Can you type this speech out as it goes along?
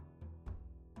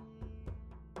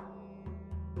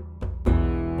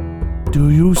Do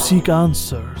you seek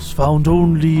answers found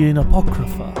only in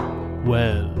Apocrypha?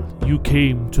 Well, you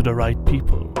came to the right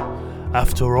people.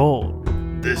 After all,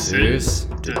 This is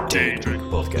the Daedric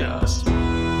Podcast.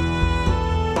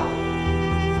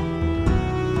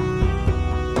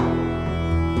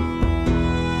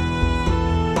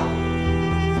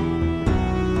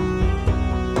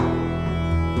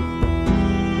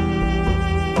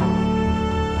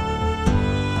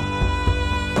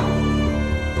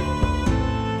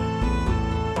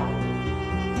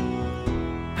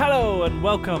 hello and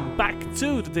welcome back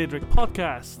to the Daedric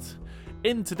Podcast.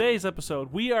 In today's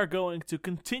episode, we are going to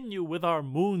continue with our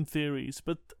moon theories,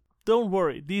 but don't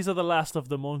worry, these are the last of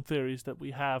the moon theories that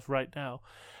we have right now,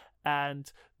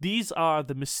 and these are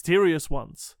the mysterious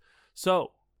ones.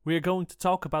 So, we are going to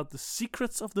talk about the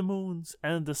secrets of the moons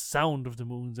and the sound of the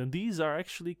moons, and these are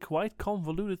actually quite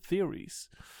convoluted theories.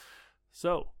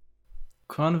 So,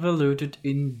 Convoluted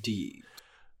indeed.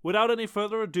 without any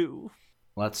further ado,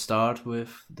 Let's start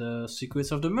with the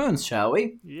secrets of the moons, shall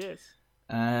we? yes.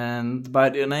 And by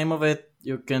the name of it,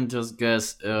 you can just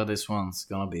guess this one's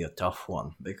gonna be a tough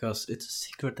one, because it's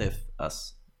secretive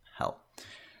as hell.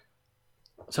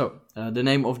 So, the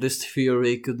name of this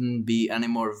theory couldn't be any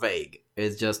more vague.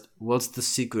 It's just, what's the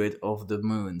secret of the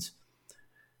moons?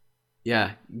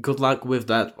 Yeah, good luck with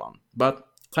that one. But,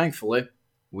 thankfully,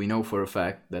 we know for a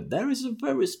fact that there is a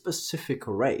very specific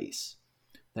race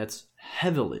that's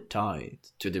heavily tied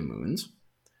to the moons,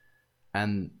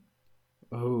 and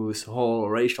whose whole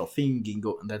racial thinking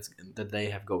that they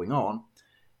have going on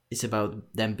is about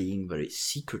them being very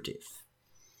secretive,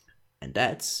 and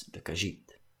that's the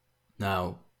Khajiit.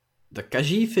 Now, the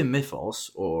Khajiit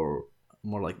mythos, or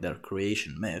more like their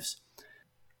creation myths,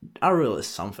 are really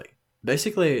something.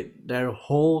 Basically, their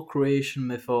whole creation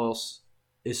mythos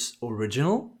is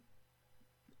original.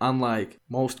 Unlike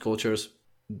most cultures,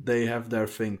 they have their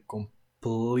thing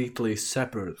completely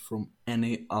separate from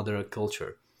any other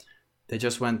culture. They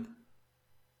just went,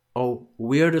 oh,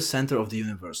 we're the center of the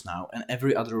universe now, and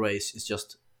every other race is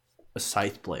just a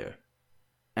side player.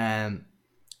 And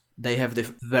they have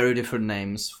very different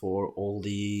names for all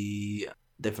the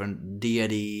different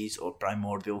deities or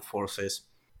primordial forces.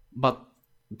 But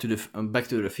back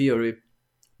to the theory,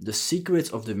 the secrets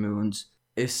of the moons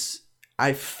is,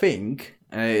 I think,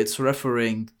 it's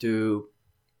referring to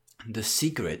the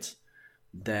secret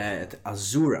that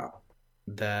Azura,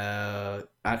 the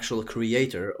actual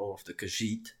creator of the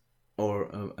Khajiit,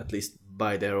 or at least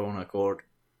by their own accord,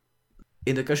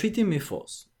 in the Khajiit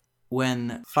mythos,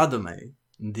 when Padme,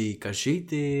 the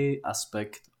Khajiit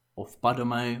aspect of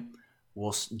Padme,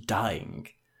 was dying,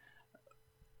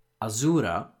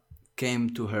 Azura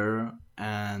came to her,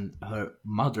 and her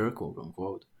mother, quote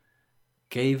unquote,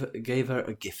 gave her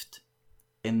a gift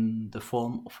in the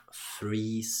form of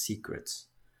 3 secrets.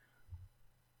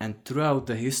 And throughout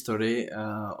the history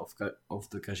of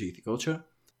the Khajiit culture,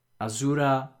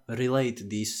 Azura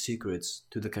relayed these secrets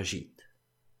to the Khajiit.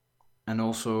 And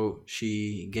also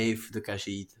she gave the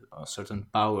Khajiit certain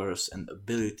powers and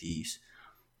abilities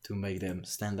to make them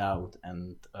stand out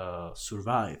and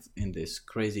survive in this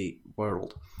crazy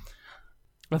world.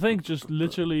 I think just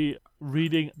literally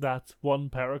reading that one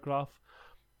paragraph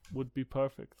would be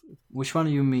perfect. Which one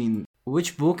do you mean?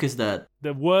 Which book is that?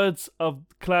 The words of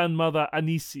clan mother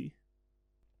Anisi.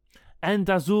 And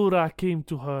Azura came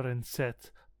to her and said,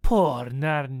 "Poor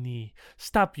Narni,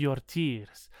 stop your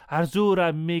tears.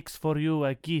 Azura makes for you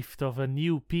a gift of a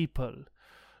new people."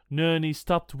 Nerni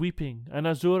stopped weeping, and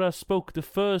Azura spoke the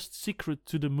first secret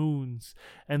to the moons,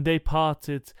 and they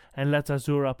parted and let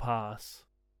Azura pass.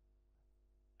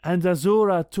 And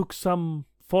Azura took some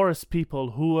forest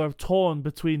people who were torn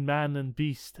between man and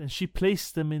beast, and she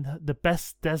placed them in the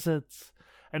best deserts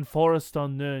and forests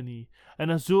on Nerni, and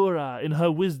Azura, in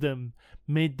her wisdom,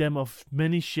 made them of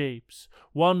many shapes,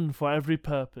 one for every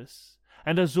purpose.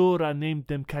 And Azura named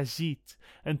them Khajiit,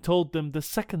 and told them the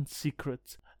second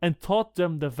secret, and taught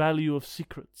them the value of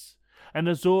secrets. And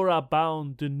Azura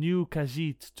bound the new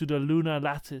Khajiit to the lunar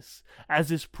lattice,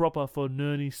 as is proper for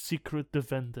Nerni's secret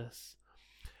defenders.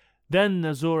 Then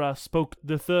Azura spoke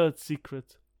the third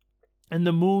secret, and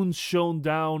the moons shone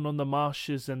down on the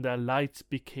marshes, and their light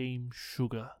became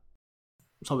sugar.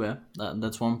 So yeah,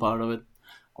 that's one part of it.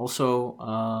 Also,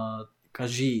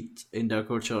 Khajiit in their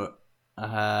culture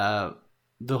have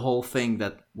the whole thing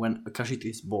that when a Khajiit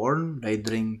is born, they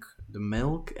drink the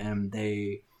milk and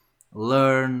they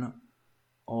learn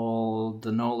all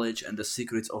the knowledge and the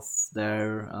secrets of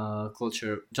their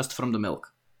culture just from the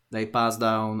milk. They pass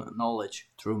down knowledge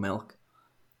through milk.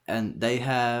 And they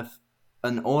have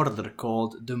an order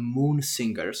called the Moon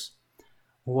Singers,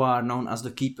 who are known as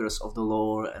the keepers of the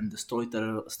lore and the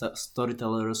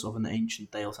storytellers of an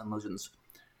ancient tales and legends.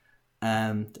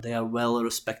 And they are well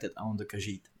respected among the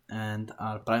Khajiit and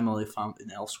are primarily found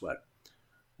in elsewhere.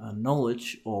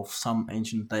 Knowledge of some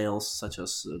ancient tales, such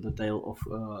as the tale of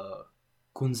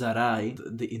Kunzarai,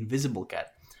 the invisible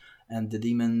cat, and the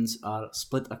demons, are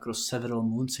split across several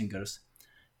Moonsingers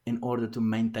in order to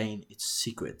maintain its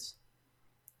secrets.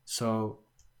 So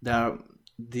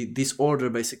this order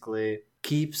basically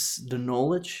keeps the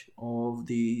knowledge of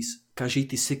these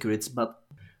Khajiiti secrets, but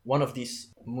one of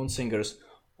these Moonsingers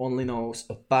only knows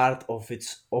a part of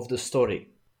the story,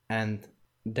 and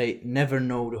they never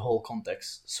know the whole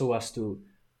context, so as to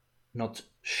not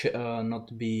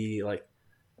be like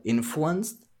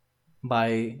influenced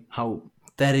by how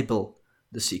terrible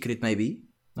the secret may be.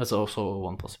 That's also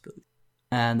one possibility,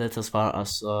 and that's as far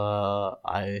as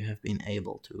I have been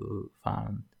able to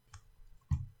find.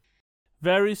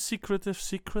 Very secretive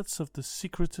secrets of the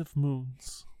secretive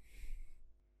moons.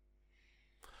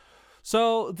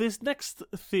 So this next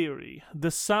theory,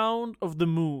 the sound of the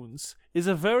moons, is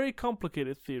a very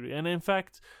complicated theory, and in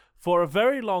fact, for a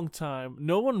very long time,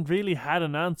 no one really had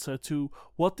an answer to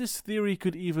what this theory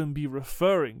could even be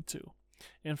referring to.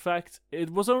 In fact,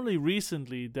 it was only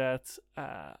recently that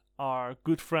our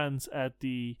good friends at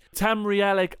the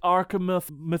Tamrielic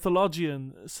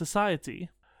Archimythologian Society,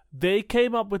 they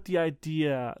came up with the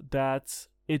idea that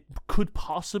it could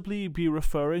possibly be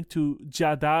referring to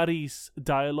Jadari's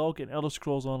dialogue in Elder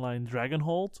Scrolls Online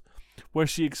Dragonhold, where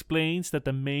she explains that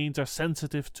the Mains are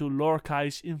sensitive to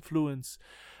Lorcai's influence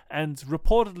and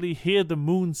reportedly hear the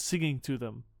moon singing to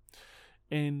them.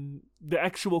 In the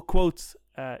actual quote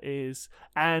is,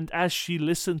 "And as she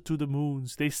listened to the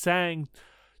moons, they sang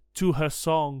to her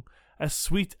song as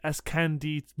sweet as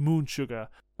candied moon sugar,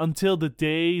 until the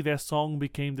day their song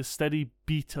became the steady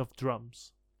beat of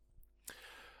drums."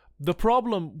 The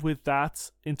problem with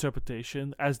that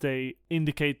interpretation, as they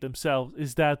indicate themselves,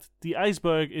 is that the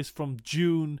iceberg is from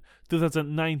June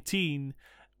 2019,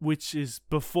 which is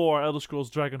before Elder Scrolls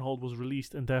Dragonhold was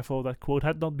released, and therefore that quote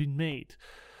had not been made.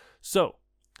 So,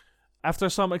 after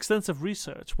some extensive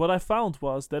research, what I found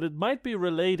was that it might be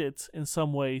related in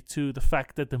some way to the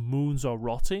fact that the moons are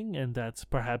rotting, and that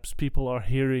perhaps people are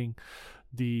hearing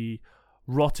the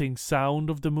rotting sound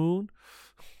of the moon,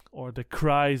 or the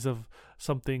cries of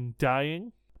something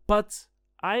dying. But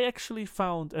I actually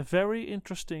found a very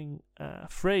interesting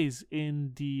phrase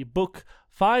in the book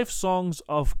 5 Songs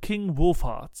of King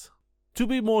Wolfheart. To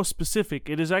be more specific,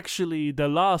 it is actually the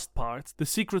last part, the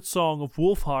secret song of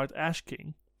Wolfheart Ash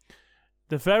King.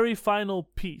 The very final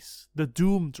piece, the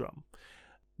Doom Drum.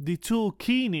 The tool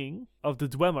keening of the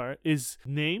Dwemer is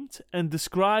named and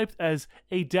described as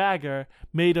a dagger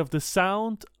made of the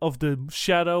sound of the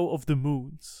shadow of the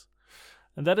moons.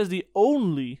 And that is the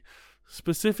only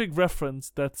specific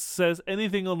reference that says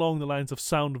anything along the lines of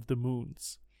sound of the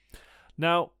moons.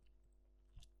 Now,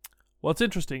 what's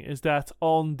interesting is that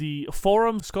on the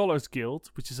Forum Scholars Guild,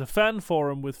 which is a fan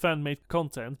forum with fan-made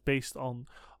content based on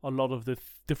a lot of the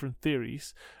different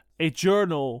theories, a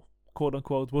journal,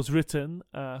 quote-unquote, was written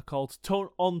called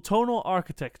On Tonal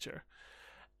Architecture.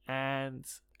 And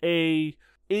a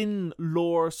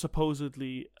in-lore,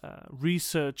 supposedly,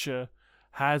 researcher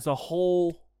has a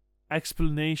whole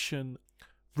explanation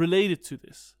related to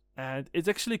this. And it's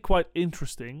actually quite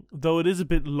interesting, though it is a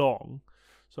bit long.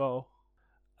 So,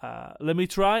 let me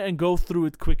try and go through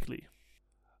it quickly.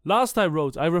 Last I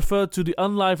wrote, I referred to the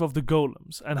unlife of the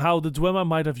golems, and how the Dwemer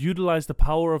might have utilized the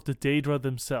power of the Daedra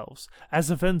themselves.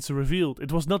 As events revealed,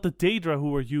 it was not the Daedra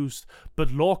who were used, but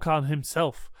Lorcan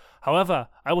himself. However,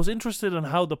 I was interested in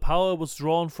how the power was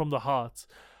drawn from the heart.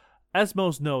 As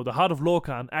most know, the heart of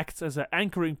Lorcan acts as an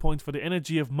anchoring point for the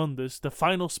energy of Mundus, the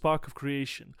final spark of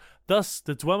creation. Thus,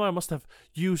 the Dwemer must have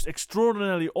used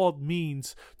extraordinarily odd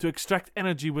means to extract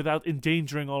energy without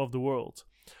endangering all of the world.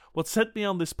 What set me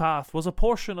on this path was a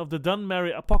portion of the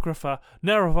Dunmerry Apocrypha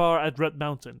Nerevar at Red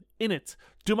Mountain. In it,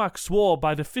 Dumak swore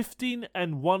by the 15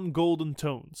 and 1 golden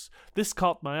tones. This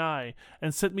caught my eye,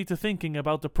 and set me to thinking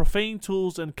about the profane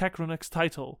tools and Kakronek's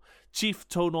title, Chief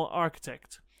Tonal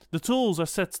Architect. The tools are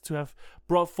said to have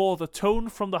brought forth a tone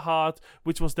from the heart,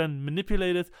 which was then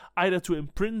manipulated either to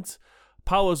imprint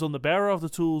powers on the bearer of the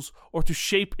tools, or to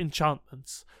shape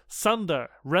enchantments. Sunder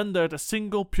rendered a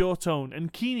single pure tone,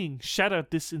 and Keening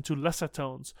shattered this into lesser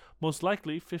tones, most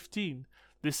likely 15.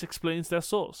 This explains their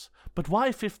source. But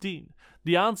why 15?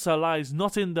 The answer lies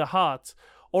not in the heart,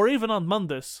 or even on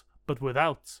Mundus, but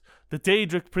without. The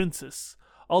Daedric Princess.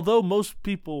 Although most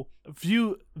people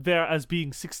view there as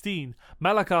being 16,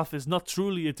 Malacath is not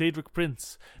truly a Daedric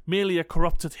prince, merely a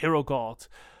corrupted hero god.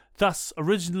 Thus,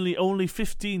 originally only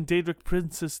 15 Daedric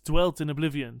princes dwelt in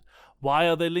Oblivion. Why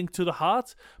are they linked to the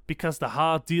heart? Because the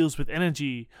heart deals with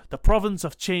energy, the province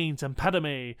of Chains and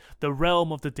Padme, the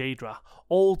realm of the Daedra.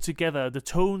 All together, the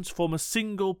tones form a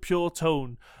single pure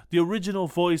tone, the original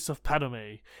voice of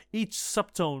Padme. Each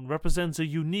subtone represents a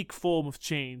unique form of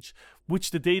change, which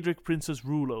the Daedric princes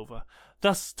rule over.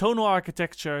 Thus, tonal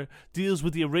architecture deals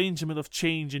with the arrangement of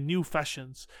change in new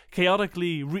fashions.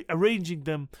 Chaotically rearranging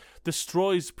them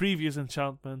destroys previous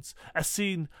enchantments, as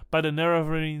seen by the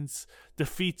Nerevarines'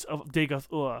 defeat of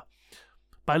Degath-Ur.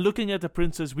 By looking at the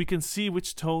princes, we can see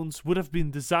which tones would have been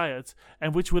desired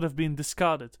and which would have been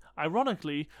discarded.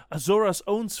 Ironically, Azora's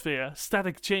own sphere,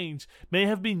 static change, may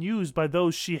have been used by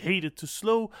those she hated to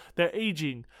slow their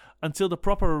aging until the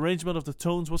proper arrangement of the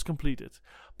tones was completed.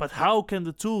 But how can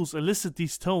the tools elicit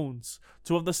these tones?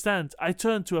 To understand, I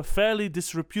turn to a fairly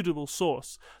disreputable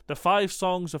source, the 5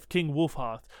 Songs of King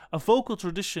Wolfheart, a vocal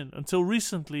tradition until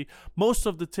recently most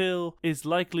of the tale is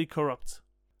likely corrupt.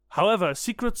 However,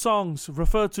 secret songs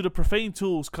refer to the profane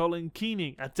tools calling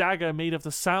keening, a dagger made of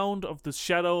the sound of the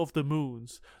shadow of the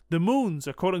moons. The moons,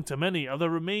 according to many, are the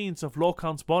remains of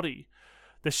Lorkhan's body.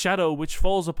 The shadow which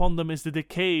falls upon them is the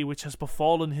decay which has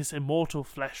befallen his immortal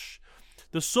flesh.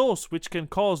 The source which can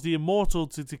cause the immortal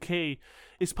to decay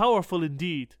is powerful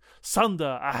indeed.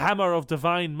 Sunder, a hammer of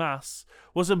divine mass,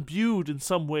 was imbued in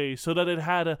some way so that it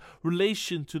had a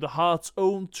relation to the heart's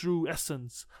own true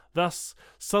essence. Thus,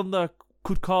 Sunder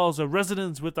could cause a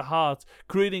resonance with the heart,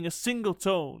 creating a single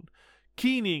tone.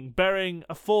 Keening, bearing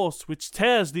a force which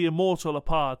tears the immortal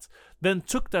apart, then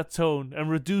took that tone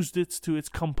and reduced it to its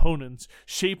components,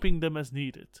 shaping them as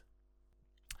needed.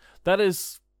 That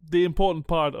is the important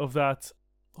part of that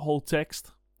whole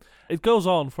text. It goes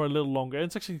on for a little longer, and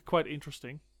it's actually quite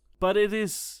interesting. But it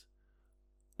is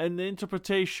an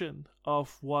interpretation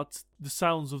of what the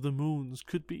sounds of the moons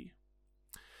could be.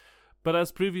 But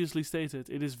as previously stated,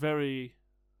 it is very,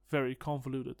 very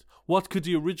convoluted. What could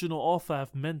the original author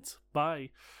have meant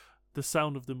by the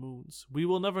sound of the moons? We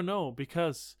will never know,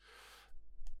 because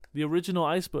the original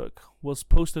Icebook was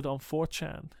posted on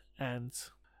 4chan, and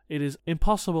it is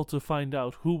impossible to find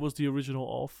out who was the original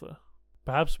author.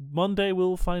 Perhaps one day we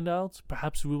will find out,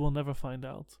 perhaps we will never find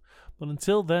out. But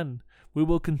until then, we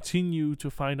will continue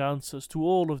to find answers to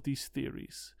all of these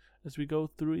theories as we go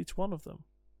through each one of them.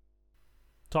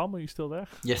 Tom, are you still there?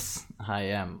 Yes, I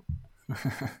am.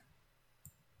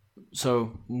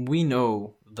 So, we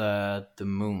know that the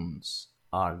moons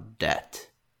are dead.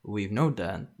 We know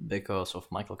that because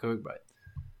of Michael Kirkbride.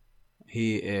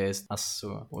 He is, as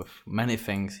with many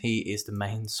things, he is the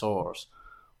main source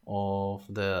of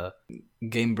the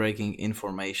game-breaking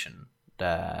information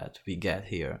that we get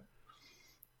here.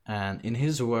 And in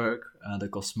his work, The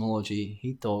Cosmology,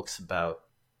 he talks about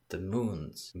the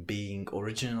moons being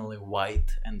originally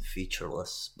white and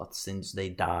featureless, but since they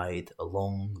died a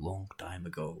long, long time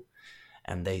ago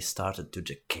and they started to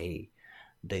decay,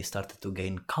 they started to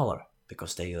gain color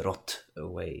because they rot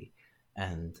away.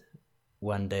 And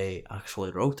when they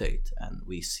actually rotate and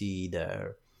we see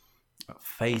their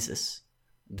phases,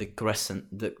 the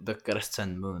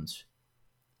crescent moons,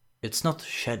 it's not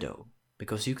shadow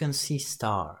because you can see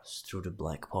stars through the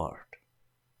black part.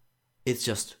 It's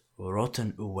just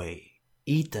rotten away,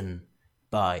 eaten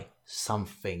by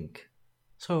something.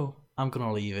 So I'm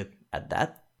gonna leave it at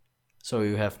that. So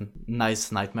you have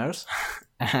nice nightmares.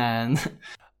 And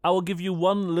I will give you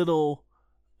one little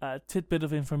tidbit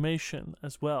of information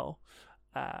as well.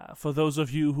 For those of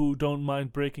you who don't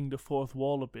mind breaking the fourth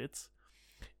wall a bit.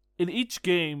 In each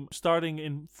game,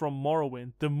 starting from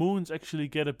Morrowind, the moons actually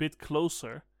get a bit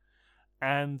closer,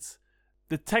 and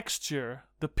the texture,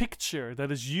 the picture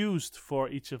that is used for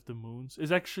each of the moons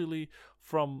is actually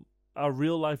from our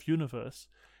real-life universe,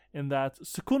 in that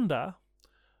Secunda,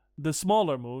 the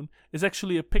smaller moon, is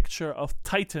actually a picture of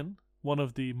Titan, one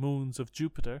of the moons of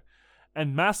Jupiter,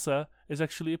 and Massa is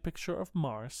actually a picture of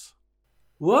Mars.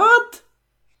 what?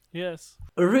 Yes.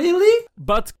 Really?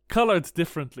 But colored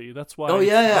differently, that's why... Oh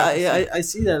yeah, I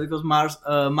see that, because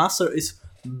Master is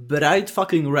bright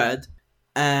fucking red,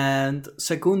 and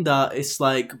Secunda is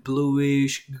like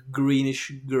bluish,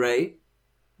 greenish gray.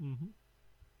 Mm-hmm.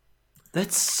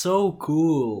 That's so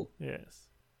cool. Yes.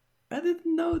 I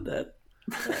didn't know that.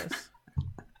 Yes.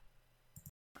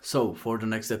 So, for the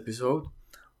next episode,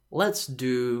 let's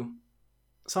do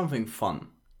something fun.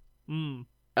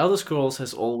 Elder Scrolls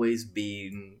has always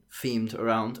been themed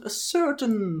around a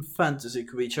certain fantasy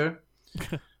creature.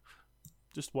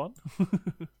 Just one?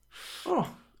 Oh,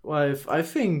 well, I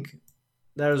think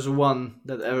there's one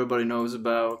that everybody knows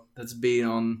about that's been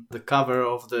on the cover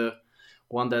of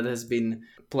one that has been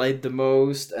played the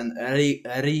most and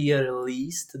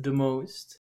re-released the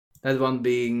most. That one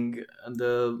being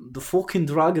the fucking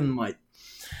dragon, mate.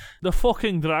 The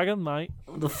fucking dragon, mate.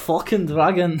 The fucking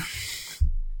dragon.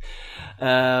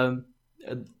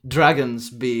 Dragons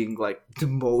being like the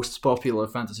most popular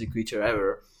fantasy creature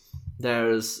ever.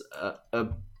 There's a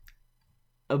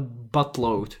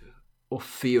buttload of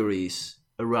theories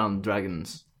around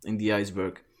dragons in the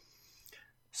iceberg.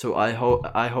 So I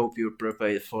hope you're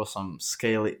prepared for some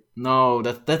scaly. No,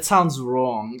 that sounds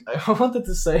wrong. I wanted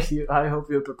to say I hope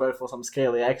you're prepared for some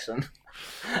scaly action.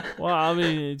 Well, I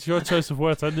mean, it's your choice of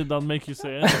words. I did not make you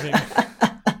say anything.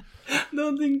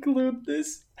 Don't include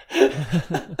this.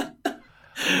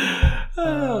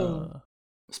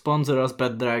 Sponsor us,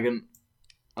 Bad Dragon.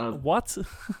 What?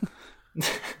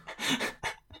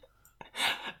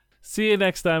 See you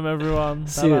next time, everyone.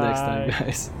 See you next time,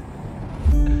 guys.